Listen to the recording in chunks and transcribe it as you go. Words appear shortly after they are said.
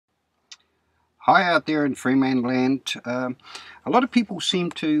Hi out there in Freeman land. A lot of people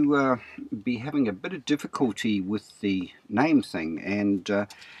seem to be having a bit of difficulty with the name thing, and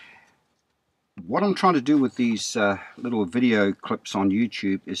what I'm trying to do with these little video clips on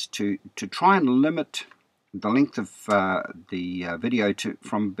YouTube is to try and limit the length of the video to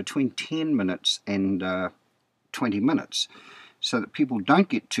from between 10 minutes and 20 minutes, so that people don't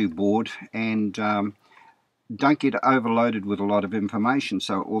get too bored and don't get overloaded with a lot of information.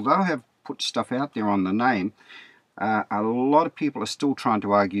 So although I have put stuff out there on the name, a lot of people are still trying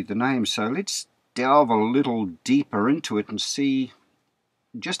to argue the name. So let's delve a little deeper into it and see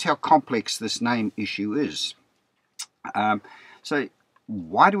just how complex this name issue is. So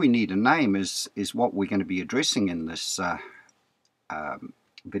why do we need a name is what we're going to be addressing in this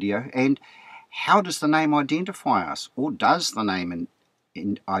video. And how does the name identify us, or does the name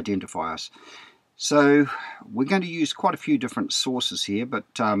identify us? So we're going to use quite a few different sources here, but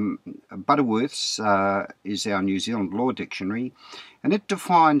Butterworth's is our New Zealand Law Dictionary, and it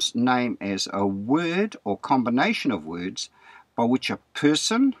defines name as a word or combination of words by which a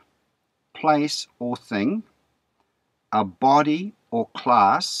person, place or thing, a body or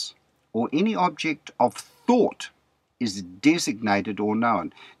class, or any object of thought is designated or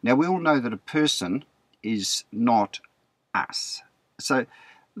known. Now we all know that a person is not us. So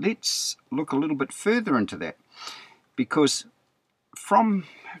let's look a little bit further into that, because from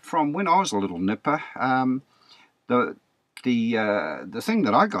when I was a little nipper, the thing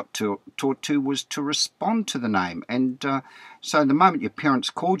that I got taught to was to respond to the name, and so the moment your parents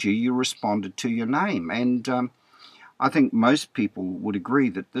called you, you responded to your name, and I think most people would agree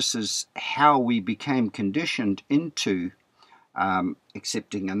that this is how we became conditioned into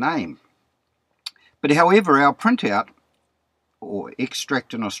accepting a name. But however, our printout or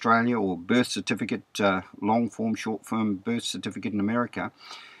extract in Australia, or birth certificate, long form, short form birth certificate in America,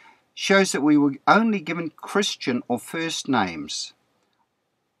 shows that we were only given Christian or first names.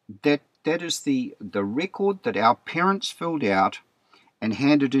 That is the record that our parents filled out and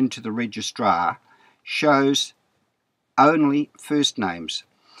handed into the registrar, shows only first names.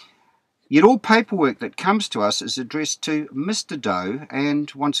 Yet all paperwork that comes to us is addressed to Mr. Doe,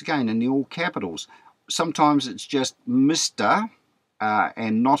 and once again in the all capitals. Sometimes it's just Mr.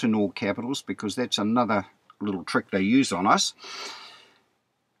 And not in all capitals, because that's another little trick they use on us.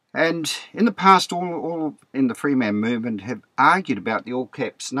 And in the past, all in the Freeman movement have argued about the all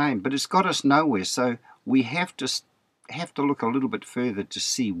caps name, but it's got us nowhere. So we have to look a little bit further to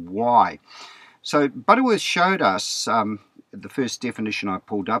see why. So Butterworth showed us the first definition I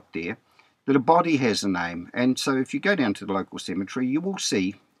pulled up there, that a body has a name. And so if you go down to the local cemetery, you will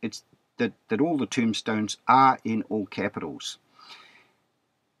see it's that all the tombstones are in all capitals.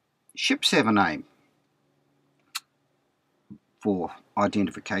 Ships have a name for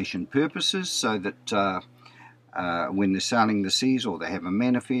identification purposes, so that when they're sailing the seas, or they have a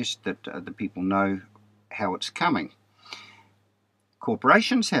manifest, that the people know how it's coming.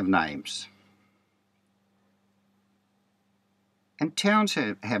 Corporations have names, and towns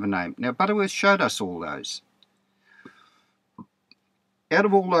have a name. Now Butterworth showed us all those. Out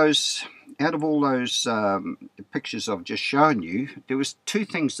of all those pictures I've just shown you, there was two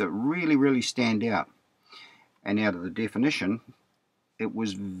things that really stand out. And out of the definition, it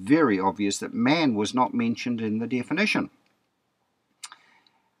was very obvious that man was not mentioned in the definition.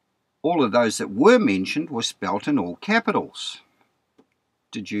 All of those that were mentioned were spelt in all capitals.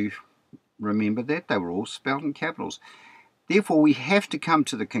 Did you remember that? They were all spelt in capitals. Therefore, we have to come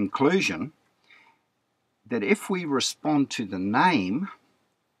to the conclusion that if we respond to the name,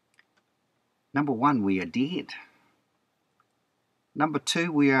 number one, we are dead. Number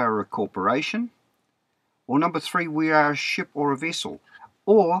two, we are a corporation. Or number three, we are a ship or a vessel.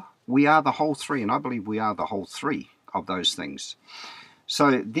 Or we are the whole three, and I believe we are the whole three of those things.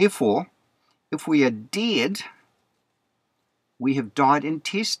 So therefore, if we are dead, we have died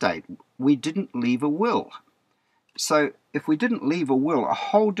intestate. We didn't leave a will. So if we didn't leave a will, a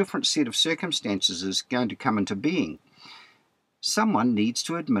whole different set of circumstances is going to come into being. Someone needs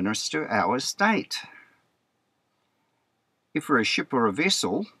to administer our estate. If we're a ship or a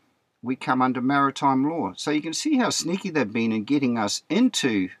vessel, we come under maritime law. So you can see how sneaky they've been in getting us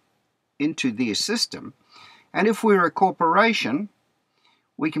into their system. And if we're a corporation,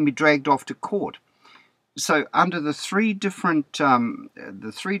 we can be dragged off to court. So under the three different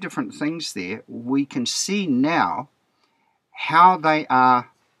things there, we can see now how they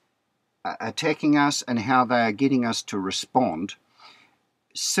are attacking us and how they are getting us to respond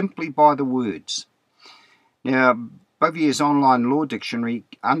simply by the words. Now, Bouvier's online law dictionary,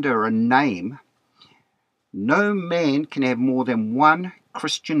 under a name, no man can have more than one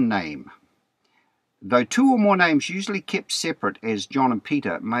Christian name. Though two or more names usually kept separate as John and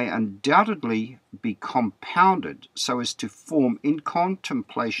Peter may undoubtedly be compounded so as to form in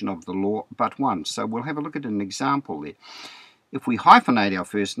contemplation of the law but one. So we'll have a look at an example there. If we hyphenate our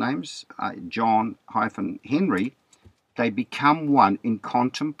first names, John hyphen Henry, they become one in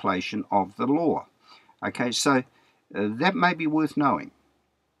contemplation of the law. Okay, so that may be worth knowing.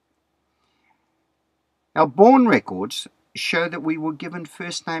 Our born records show that we were given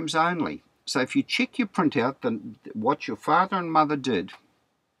first names only. So if you check your printout, what your father and mother did,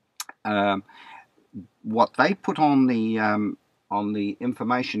 what they put on the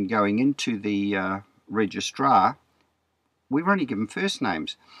information going into the registrar, we were only given first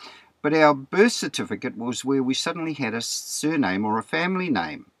names. But our birth certificate was where we suddenly had a surname or a family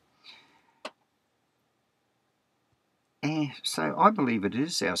name. And so I believe it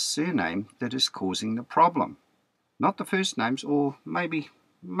is our surname that is causing the problem. Not the first names, or maybe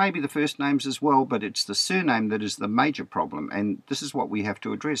the first names as well, but it's the surname that is the major problem, and this is what we have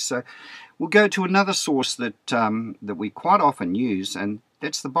to address. So we'll go to another source that we quite often use, and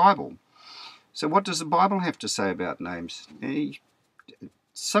that's the Bible. So what does the Bible have to say about names?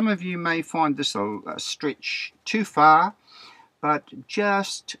 Some of you may find this a stretch too far, but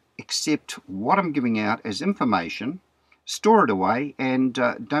just accept what I'm giving out as information, store it away, and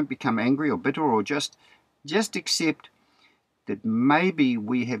don't become angry or bitter, or just accept that maybe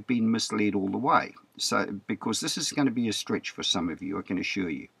we have been misled all the way. So, because this is going to be a stretch for some of you, I can assure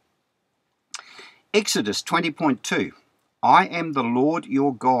you. Exodus 20.2, I am the Lord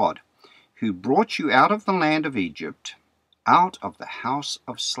your God, who brought you out of the land of Egypt, out of the house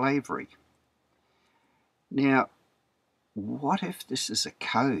of slavery. Now, what if this is a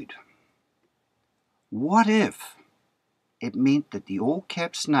code? What if it meant that the all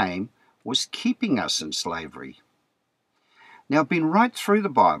caps name was keeping us in slavery? Now, I've been right through the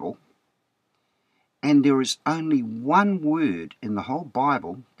Bible, and there is only one word in the whole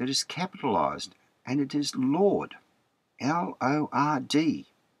Bible that is capitalized, and it is Lord, L-O-R-D.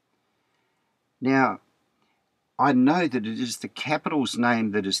 Now, I know that it is the capital's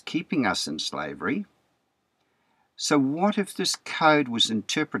name that is keeping us in slavery. So what if this code was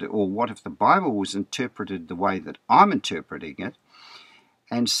interpreted, or what if the Bible was interpreted the way that I'm interpreting it,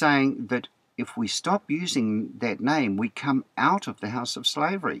 and saying that if we stop using that name, we come out of the house of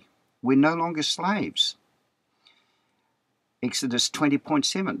slavery. We're no longer slaves. Exodus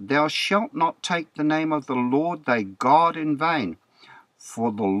 20.7, Thou shalt not take the name of the Lord thy God in vain,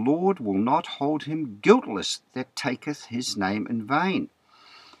 for the Lord will not hold him guiltless that taketh his name in vain.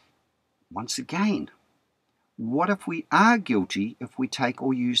 Once again, what if we are guilty if we take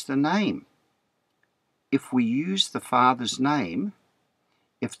or use the name? If we use the Father's name,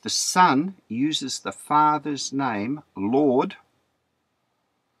 if the Son uses the Father's name, Lord,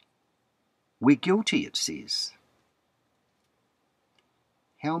 we're guilty, it says.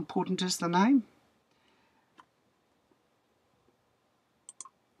 How important is the name?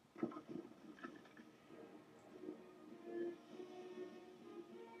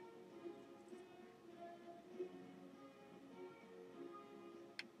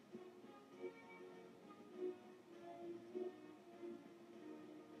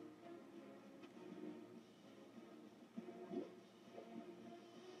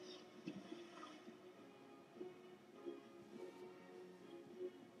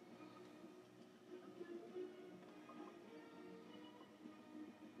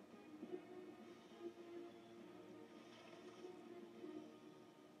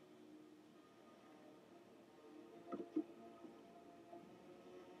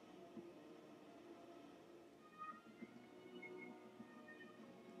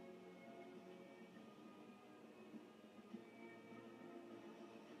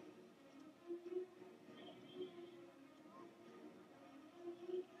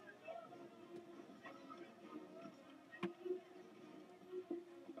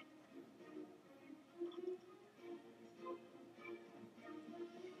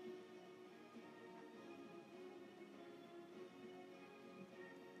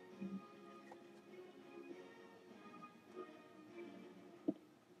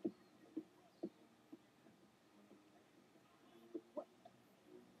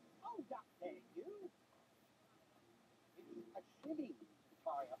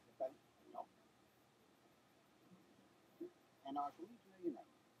 And I shall leave you know.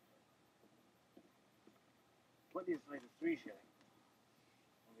 What is later 3 shilling?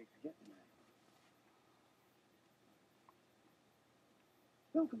 And we forget the name.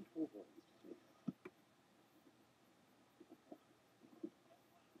 Welcome to Hawthorne.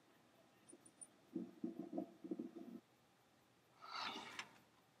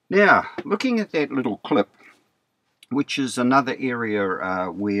 Now, looking at that little clip, which is another area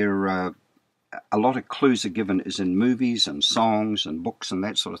where a lot of clues are given, is in movies and songs and books and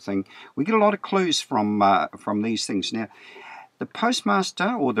that sort of thing. We get a lot of clues from these things. Now, the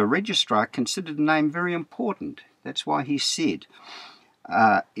postmaster or the registrar considered the name very important. That's why he said,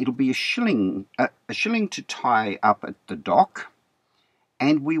 it'll be a shilling to tie up at the dock,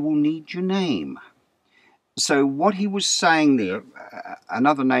 and we will need your name. So what he was saying there,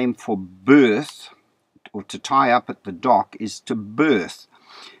 another name for birth, or to tie up at the dock, is to berth.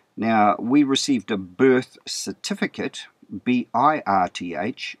 Now, we received a birth certificate,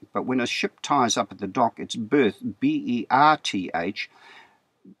 B-I-R-T-H, but when a ship ties up at the dock, it's berth, B-E-R-T-H,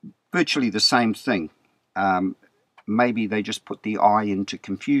 virtually the same thing. Maybe they just put the I in to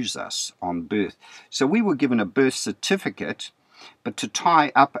confuse us on birth. So we were given a birth certificate, but to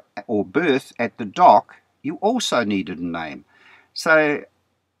tie up or berth at the dock, you also needed a name. So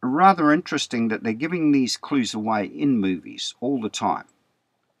rather interesting that they're giving these clues away in movies all the time.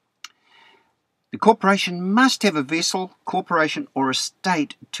 The corporation must have a vessel, corporation, or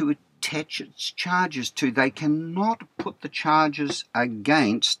estate to attach its charges to. They cannot put the charges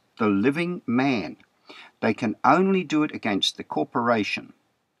against the living man. They can only do it against the corporation,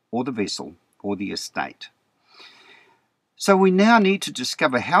 or the vessel, or the estate. So we now need to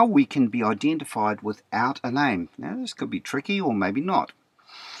discover how we can be identified without a name. Now, this could be tricky, or maybe not.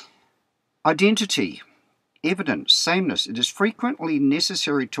 Identity. Evidence, sameness. It is frequently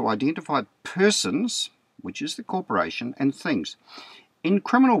necessary to identify persons, which is the corporation, and things. In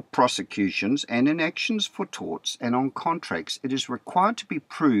criminal prosecutions and in actions for torts and on contracts, it is required to be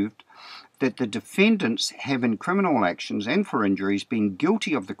proved that the defendants have in criminal actions and for injuries been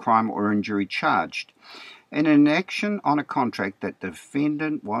guilty of the crime or injury charged, and in action on a contract that the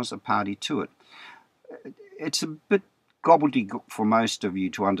defendant was a party to it. It's a bit gobbledygook for most of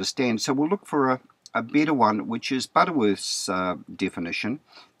you to understand, so we'll look for a better one, which is Butterworth's definition.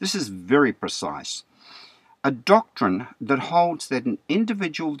 This is very precise. A doctrine that holds that an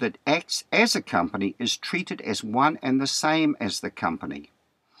individual that acts as a company is treated as one and the same as the company.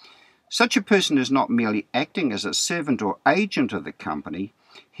 Such a person is not merely acting as a servant or agent of the company.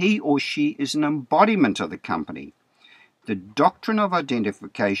 He or she is an embodiment of the company. The doctrine of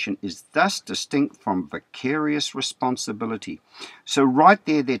identification is thus distinct from vicarious responsibility. So right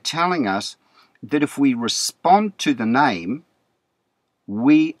there, they're telling us that if we respond to the name,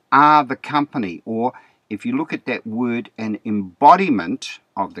 we are the company. Or if you look at that word, an embodiment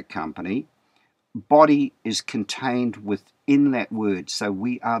of the company, body is contained within that word. So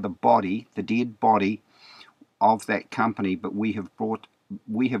we are the body, the dead body of that company, but we have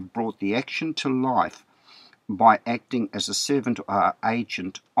brought the action to life by acting as a servant or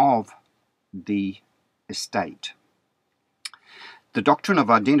agent of the estate. The doctrine of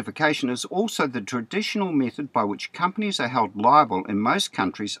identification is also the traditional method by which companies are held liable in most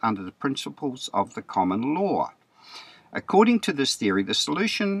countries under the principles of the common law. According to this theory, the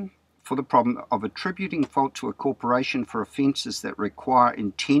solution for the problem of attributing fault to a corporation for offences that require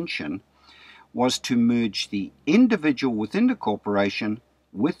intention was to merge the individual within the corporation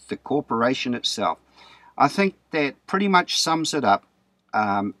with the corporation itself. I think that pretty much sums it up,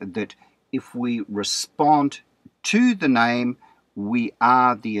 that if we respond to the name, we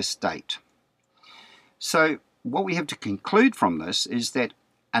are the estate. So what we have to conclude from this is that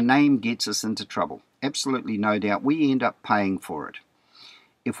a name gets us into trouble. Absolutely no doubt. We end up paying for it.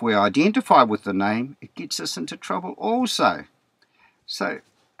 If we identify with the name, it gets us into trouble also. So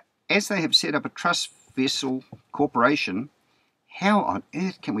as they have set up a trust vessel corporation, how on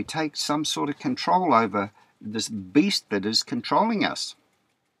earth can we take some sort of control over this beast that is controlling us?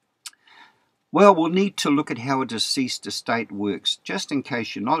 Well, we'll need to look at how a deceased estate works. Just in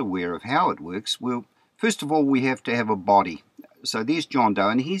case you're not aware of how it works, first of all, we have to have a body. So there's John Doe,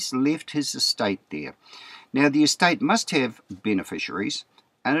 and he's left his estate there. Now, the estate must have beneficiaries,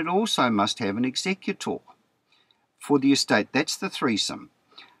 and it also must have an executor for the estate. That's the threesome.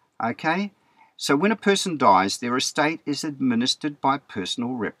 Okay? So when a person dies, their estate is administered by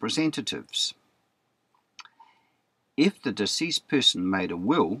personal representatives. If the deceased person made a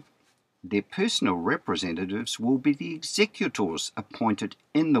will, their personal representatives will be the executors appointed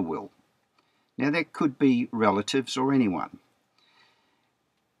in the will. Now that could be relatives or anyone.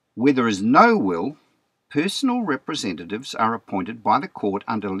 Where there is no will, personal representatives are appointed by the court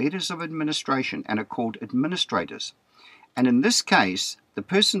under letters of administration and are called administrators. And in this case, the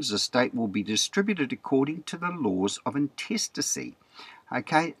person's estate will be distributed according to the laws of intestacy.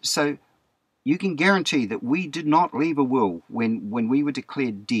 Okay, so you can guarantee that we did not leave a will when we were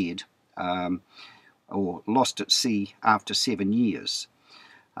declared dead or lost at sea after 7 years.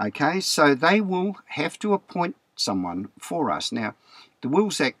 Okay, so they will have to appoint someone for us. Now, the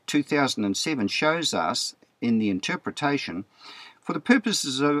Wills Act 2007 shows us in the interpretation, for the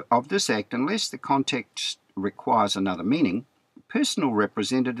purposes of this act, unless the context requires another meaning, personal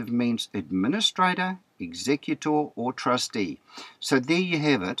representative means administrator, executor, or trustee. So there you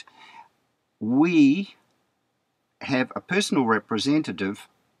have it. We have a personal representative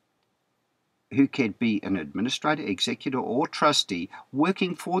who can be an administrator, executor, or trustee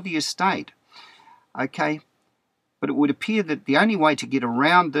working for the estate. Okay, but it would appear that the only way to get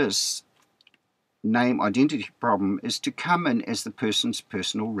around this name identity problem is to come in as the person's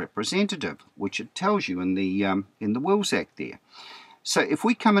personal representative, which it tells you in the Wills Act there. So if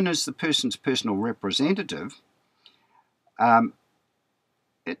we come in as the person's personal representative,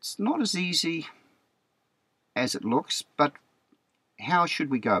 it's not as easy as it looks, but how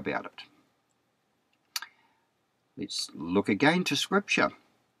should we go about it? Let's look again to Scripture.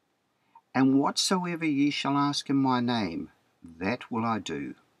 And whatsoever ye shall ask in my name, that will I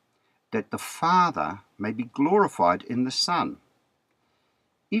do, that the Father may be glorified in the Son.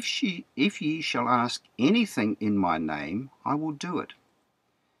 If ye shall ask anything in my name, I will do it.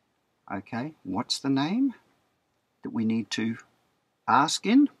 Okay, what's the name that we need to ask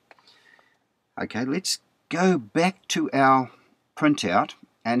in? Okay, let's go back to our printout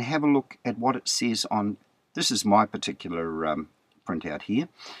and have a look at what it says on, this is my particular printout here.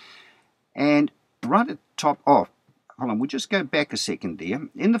 And right at the top, hold on, we'll just go back a second there.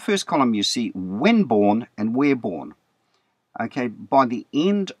 In the first column you see when born and where born. Okay, by the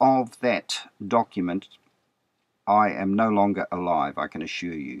end of that document, I am no longer alive, I can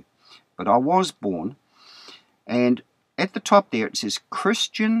assure you. But I was born, and at the top there it says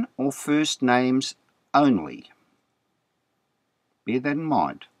Christian or first names only. Bear that in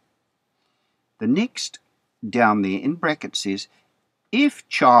mind. The next down there in brackets says, if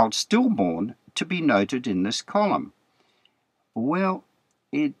child stillborn, to be noted in this column. Well,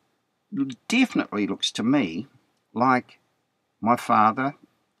 it definitely looks to me like my father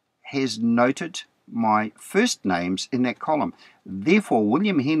has noted my first names in that column. Therefore,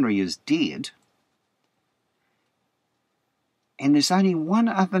 William Henry is dead, and there's only one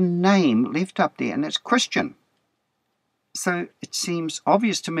other name left up there, and that's Christian. So it seems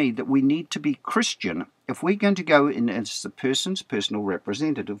obvious to me that we need to be Christian. If we're going to go in as the person's personal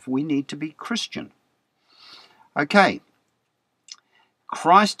representative, we need to be Christian. Okay,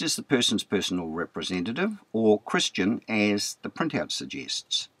 Christ is the person's personal representative, or Christian as the printout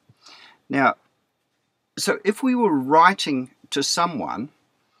suggests. Now, so if we were writing to someone,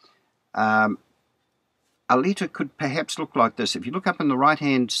 a letter could perhaps look like this. If you look up on the right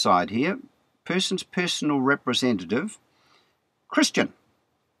hand side here, person's personal representative, Christian.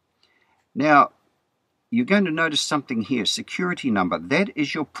 Now, you're going to notice something here, security number. That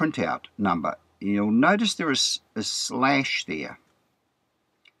is your printout number. You'll notice there is a slash there.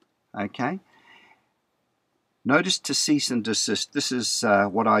 Okay. Notice to cease and desist. This is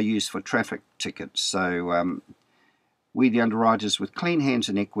what I use for traffic tickets. So, we, the underwriters with clean hands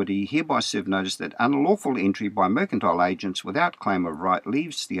and equity, hereby serve notice that unlawful entry by mercantile agents without claim of right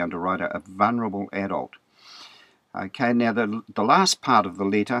leaves the underwriter a vulnerable adult. Okay, now the last part of the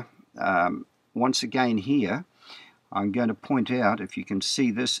letter, once again here, I'm going to point out, if you can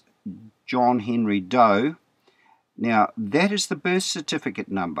see this, John Henry Doe. Now, that is the birth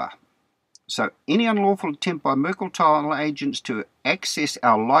certificate number. So, any unlawful attempt by mercantile agents to access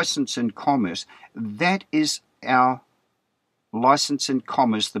our license in commerce, that is our license in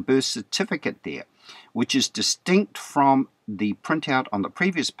commerce, the birth certificate there, which is distinct from the printout on the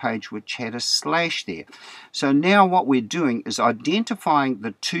previous page, which had a slash there. So now what we're doing is identifying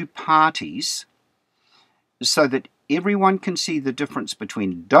the two parties so that everyone can see the difference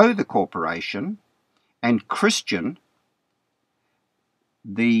between Doe the corporation and Christian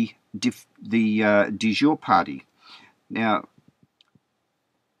the de jure party. Now,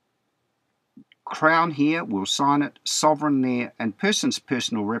 Crown here will sign it, sovereign there, and person's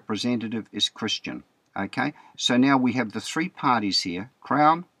personal representative is Christian. Okay, so now we have the three parties here,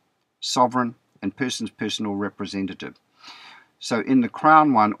 Crown, sovereign, and person's personal representative. So in the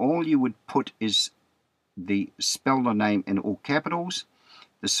Crown one, all you would put is spell the name in all capitals.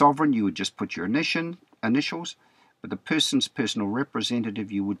 The sovereign, you would just put your initials, but the person's personal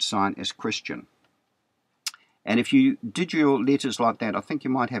representative you would sign as Christian. And if you did your letters like that, I think you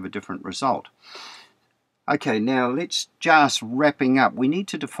might have a different result. Okay, now let's just wrapping up. We need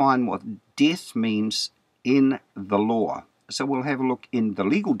to define what death means in the law. So we'll have a look in the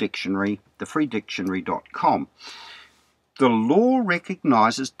legal dictionary, thefreedictionary.com. The law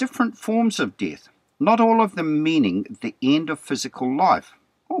recognizes different forms of death, not all of them meaning the end of physical life.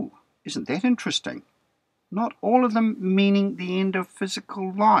 Isn't that interesting? Not all of them meaning the end of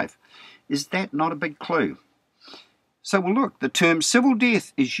physical life. Is that not a big clue? So, well, look, the term civil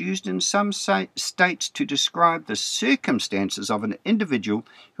death is used in some states to describe the circumstances of an individual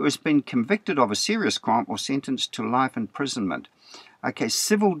who has been convicted of a serious crime or sentenced to life imprisonment. Okay,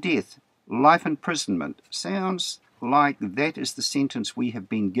 civil death, life imprisonment, sounds like that is the sentence we have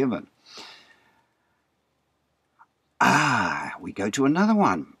been given. We go to another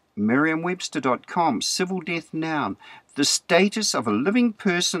one. Merriam-Webster.com, civil death noun, the status of a living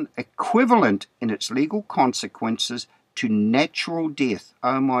person equivalent in its legal consequences to natural death.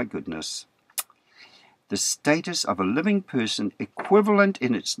 Oh my goodness. The status of a living person equivalent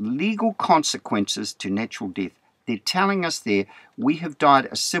in its legal consequences to natural death. They're telling us there we have died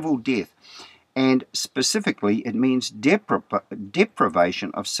a civil death, and specifically it means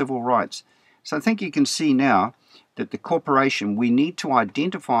deprivation of civil rights. So I think you can see now that the corporation, we need to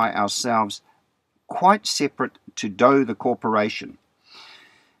identify ourselves quite separate to Doe the corporation.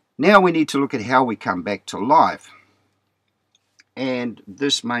 Now we need to look at how we come back to life. And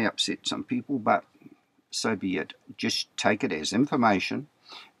this may upset some people, but so be it. Just take it as information.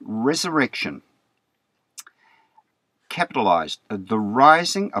 Resurrection. Capitalized. The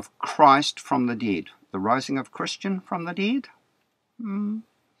rising of Christ from the dead. The rising of Christian from the dead?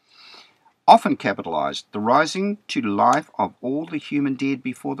 Often capitalized. The rising to life of all the human dead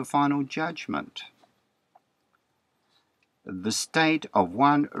before the final judgment. The state of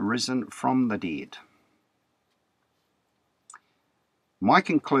one risen from the dead. My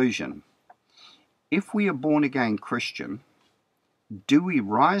conclusion, if we are born again Christian, do we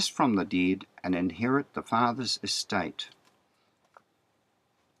rise from the dead and inherit the Father's estate?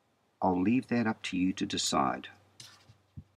 I'll leave that up to you to decide.